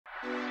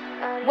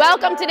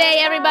Welcome today,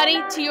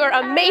 everybody, to your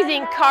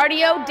amazing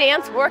cardio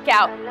dance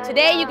workout.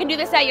 Today you can do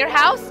this at your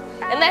house,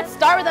 and let's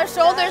start with our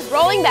shoulders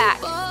rolling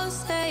back.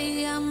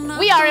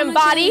 We are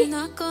Embody.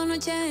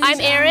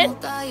 I'm Erin.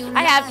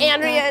 I have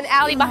Andrea and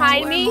Allie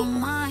behind me.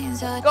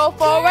 Go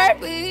forward.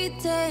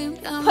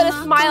 Put a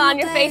smile on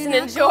your face and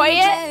enjoy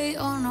it.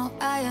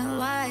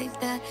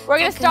 We're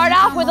going to start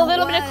off with a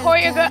little bit of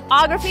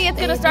choreography. It's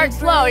going to start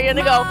slow. You're going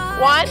to go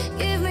 1,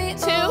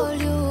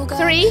 2,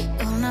 3,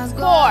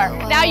 4.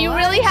 Now you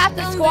really have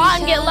to squat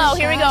and get low.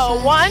 Here we go.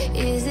 1, 2,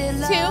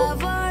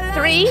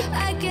 3,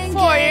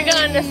 4. You're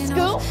going to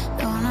scoop,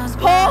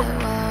 pull,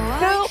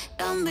 scoop.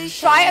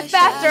 Try it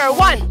faster.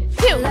 1, 2,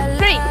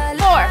 3,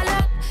 4.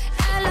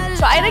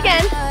 Try it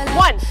again.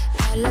 1.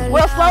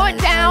 We'll slow it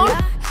down.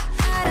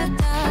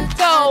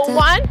 Go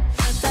 1,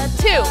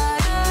 2,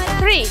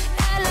 3,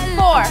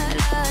 4,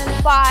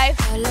 5,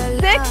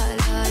 6,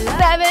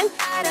 7.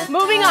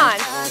 Moving on.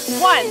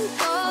 1,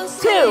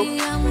 2,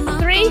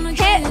 3,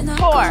 hit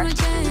 4,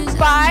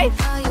 5,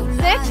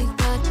 6,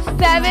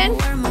 7,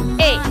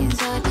 8.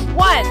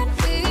 1,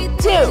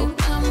 2,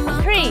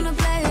 3.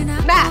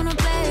 Back,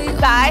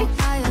 side,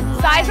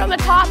 side from the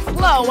top,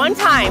 slow. One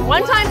time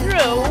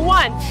through.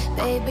 1,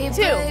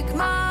 2,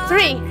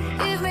 3.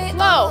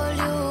 Slow.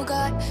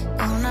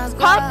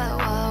 Pump.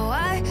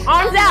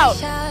 Arms out,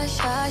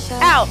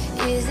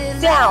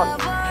 down.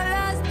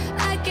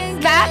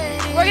 Back.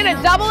 We're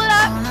gonna double it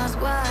up.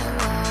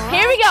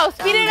 Here we go,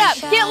 speed it up,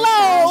 get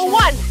low.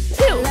 1,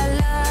 2.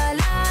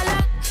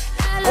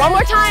 One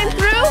more time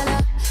through.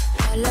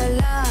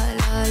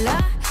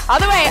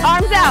 Other way,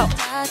 arms out.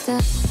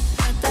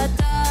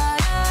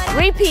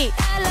 Repeat.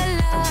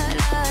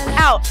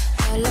 Out.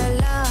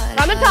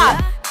 From the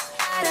top.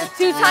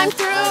 2 times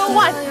through.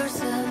 1.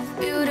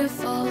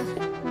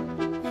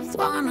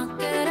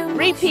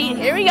 Repeat,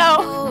 here we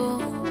go.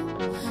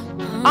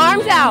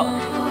 Arms out.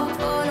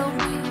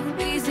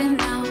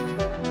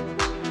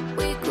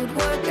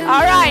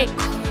 All right,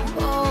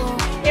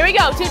 here we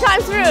go, 2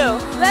 times through.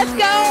 Let's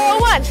go,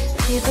 1.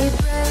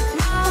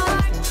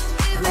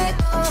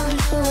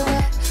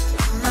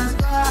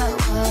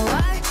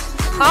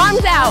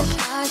 Arms out.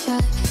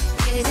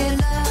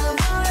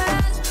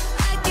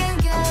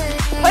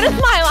 Put a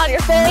smile on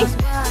your face.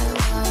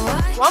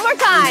 One more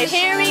time,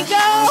 here we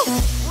go.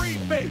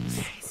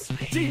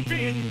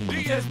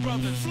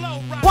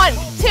 1,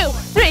 2,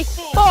 3,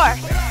 4.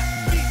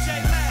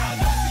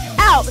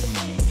 Out.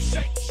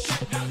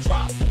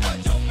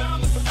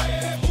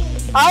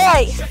 All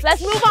right,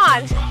 let's move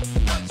on.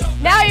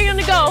 Now you're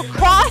gonna go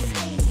cross,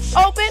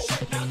 open,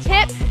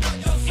 hip,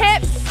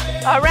 hip,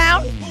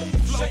 around,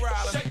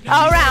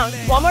 around.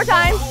 One more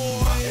time.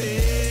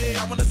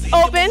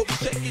 Open,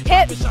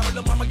 hip,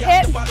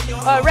 hip,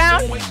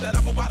 around,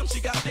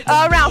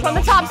 around. From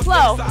the top,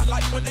 slow.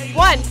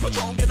 1,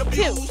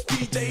 2,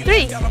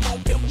 3.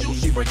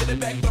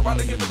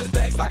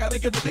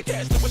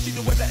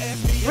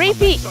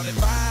 Repeat.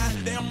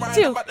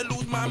 2.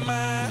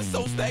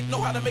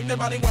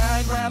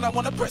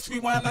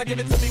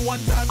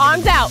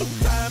 Arms out.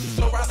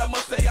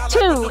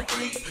 2.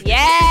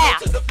 Yeah.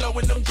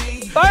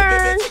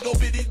 Burn.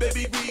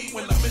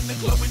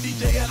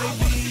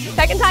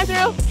 Second time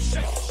through.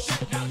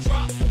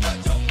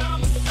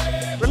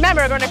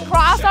 Remember, we're going to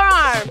cross our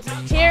arms.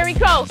 Here we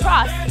go.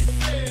 Cross.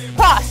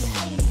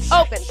 Cross.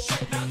 Open.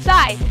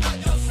 Side.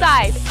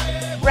 Side.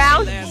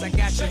 Round.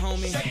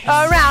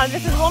 Around.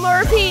 This is one more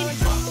repeat.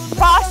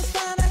 Cross.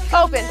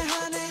 Open.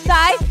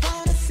 Side.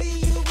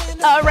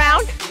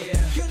 Around.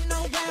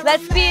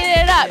 Let's speed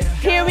it up.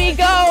 Here we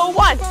go.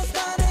 1.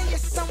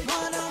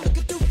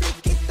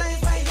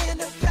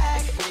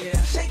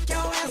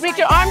 Reach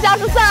your arms out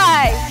to the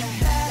side.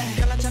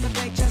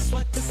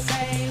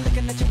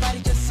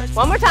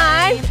 One more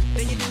time.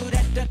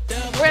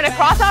 We're going to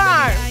cross our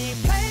arms.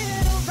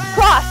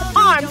 Cross,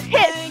 arms,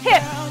 hip,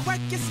 hip.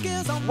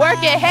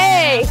 Work it,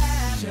 hey.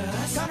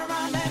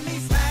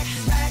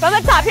 From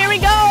the top, here we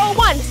go.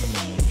 1.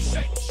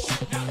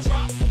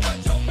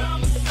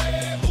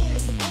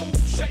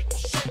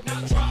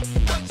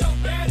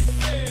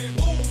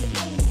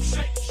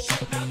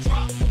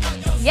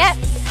 Yes.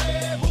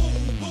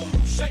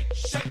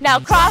 Now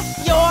cross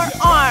your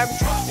arms.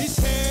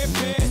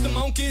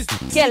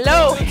 Get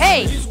low,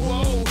 hey.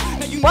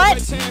 What?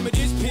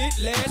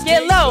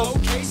 Get low.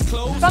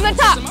 From the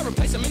top.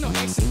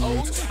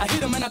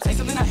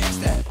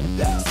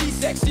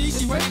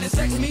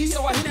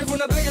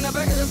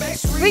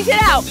 Reach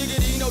it out.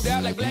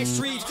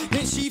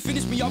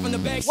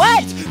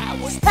 What?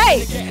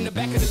 Hey.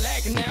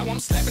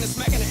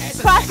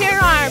 Cross your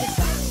arms.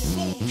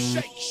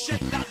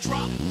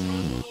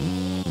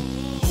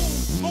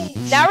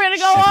 Now we're gonna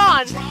go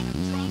on.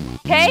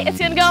 Okay, it's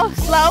gonna go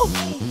slow.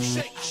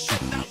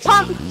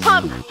 Pump,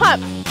 pump,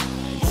 pump.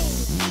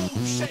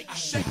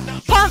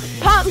 Pump,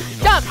 pump,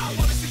 jump.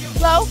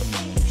 Slow,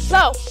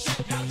 slow.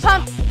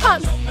 Pump,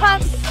 pump,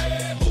 pump.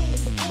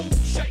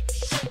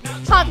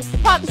 Pump,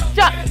 pump,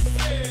 jump.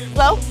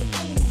 Slow.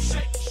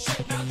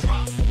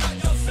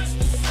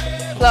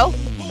 Slow.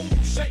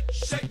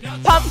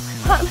 Pump,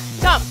 pump,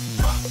 jump.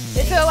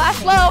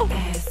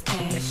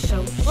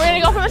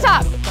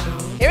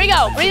 Here we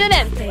go, breathe it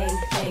in.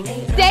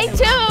 Stay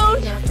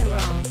tuned.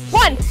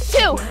 1,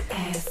 2.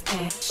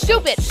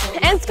 Scoop it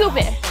and scoop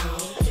it.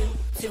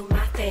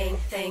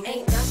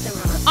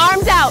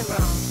 Arms out.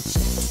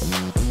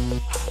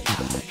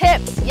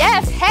 Hips,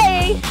 yes,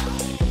 hey.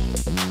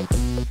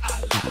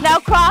 Now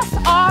cross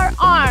our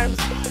arms.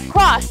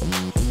 Cross,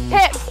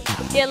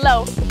 hips, get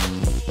low.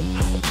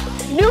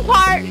 New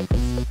part.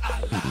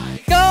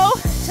 Go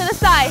to the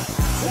side.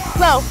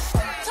 Slow.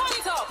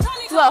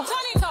 Slow.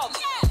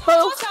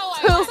 Hoo,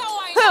 hoo,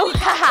 hoo,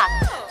 haha.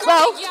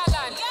 Slow,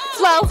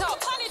 slow.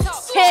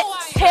 Hit,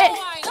 hit.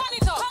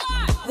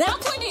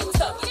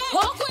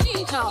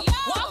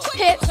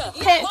 Hit,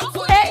 hit,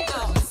 hit.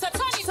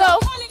 Slow,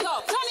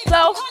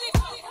 slow.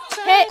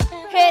 Hit,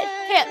 hit,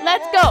 hit.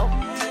 Let's go.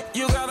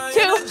 2.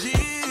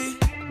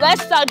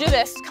 Let's do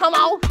this. Come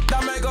on.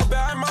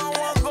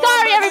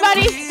 Sorry,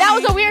 everybody. That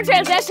was a weird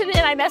transition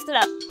and I messed it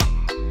up.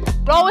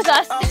 Roll with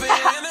us.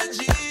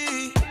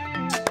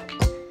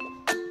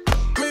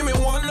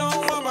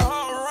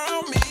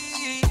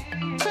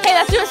 Okay,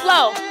 let's do it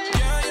slow.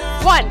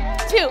 1,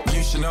 2.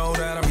 You should know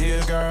that I'm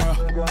here, girl.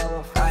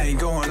 I ain't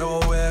going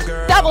nowhere,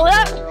 girl. Double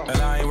up.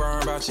 And I ain't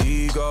worrying about your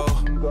ego.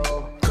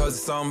 Cause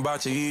it's something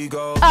about your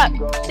ego. Up,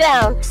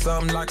 down.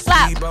 Something like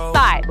slap,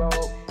 side.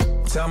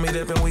 Tell me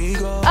different we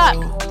go.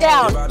 Up,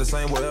 down. About the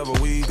same wherever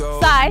we go.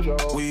 Side.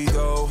 We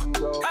go.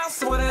 I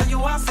swear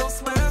you are so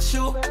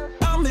special.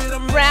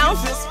 Round,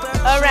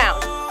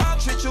 around.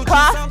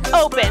 Cross,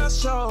 open.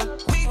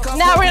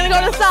 Now we're gonna go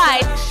to the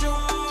side.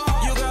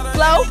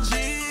 Slow,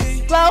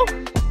 slow.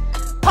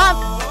 Pump,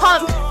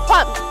 pump,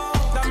 pump.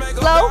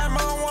 Slow,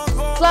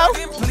 slow.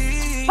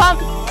 Pump,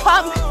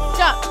 pump,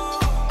 jump.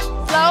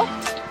 Slow.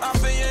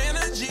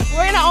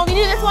 We're gonna only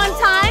do this one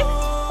time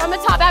from the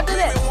top after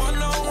this.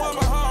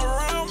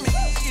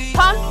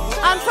 Pump,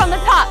 from the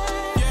top.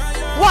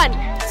 1,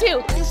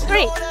 2,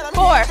 3,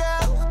 4.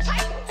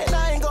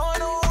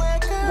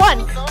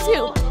 1,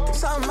 2.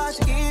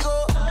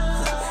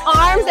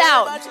 Arms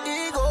out.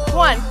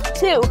 1,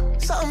 2.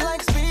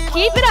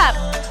 Keep it up.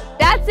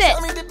 That's it.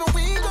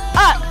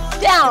 Up,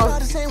 down.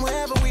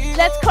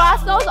 Let's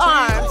cross those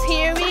arms.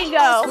 Here we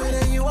go.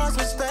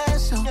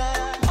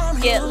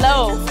 Get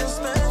low.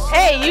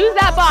 Hey, use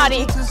that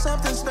body.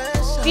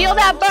 Feel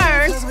that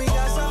burn.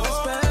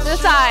 To the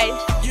side.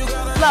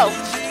 Slow.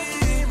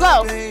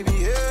 Slow.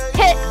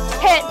 Hit,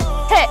 hit,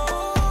 hit.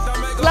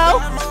 Slow.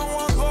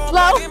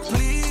 Slow.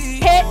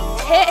 Hit,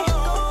 hit.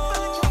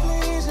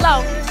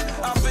 Slow.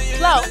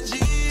 Slow.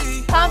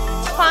 Pump,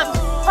 pump,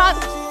 pump.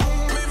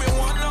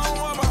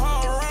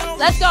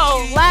 Let's go.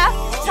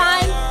 Last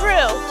time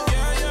through.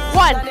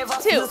 1,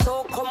 2.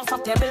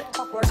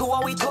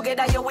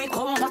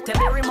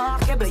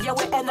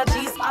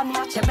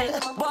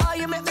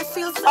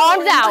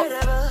 Arms out.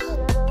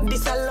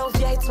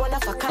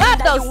 Clap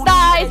those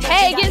thighs.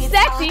 Hey, get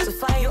sexy.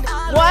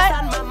 What?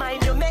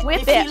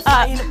 Whip it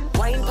up.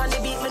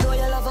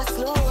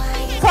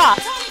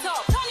 Cross.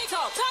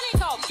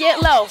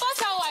 Get low.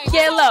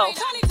 Get low.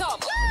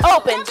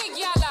 Open.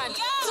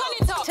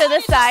 To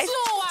the side.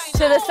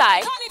 To the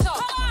side.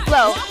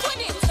 Low.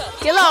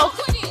 Get low.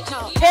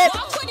 Hip.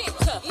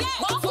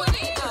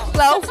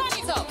 Slow.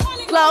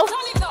 Slow.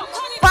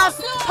 Pump.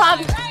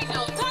 Pump.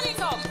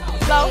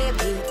 Slow.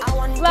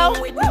 Slow.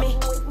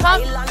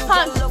 Pump.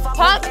 Pump.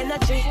 Pump.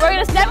 We're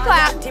gonna step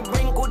clap.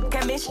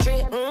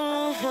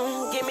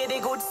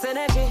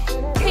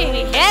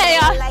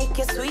 Yeah.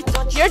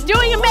 You're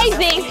doing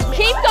amazing.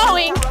 Keep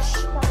going.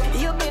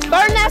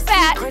 Burn that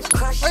fat. We're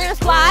gonna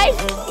slide.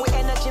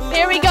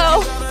 Here we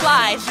go.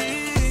 Slide.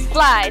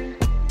 Slide.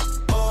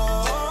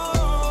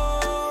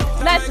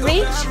 Let's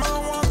reach.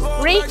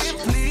 Reach.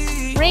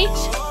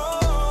 Reach.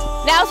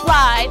 Now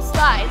slide.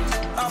 Slide.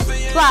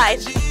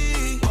 Slide.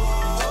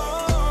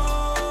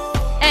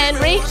 And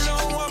reach.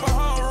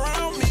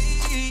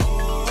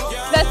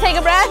 Let's take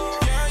a breath.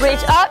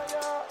 Reach up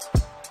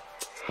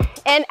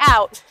and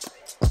out.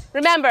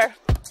 Remember,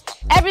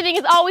 everything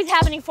is always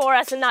happening for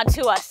us and not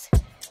to us.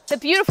 It's a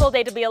beautiful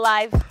day to be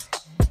alive.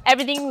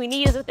 Everything we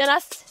need is within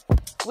us.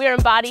 We're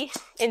Embody.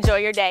 Enjoy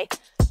your day.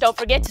 Don't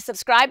forget to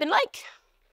subscribe and like.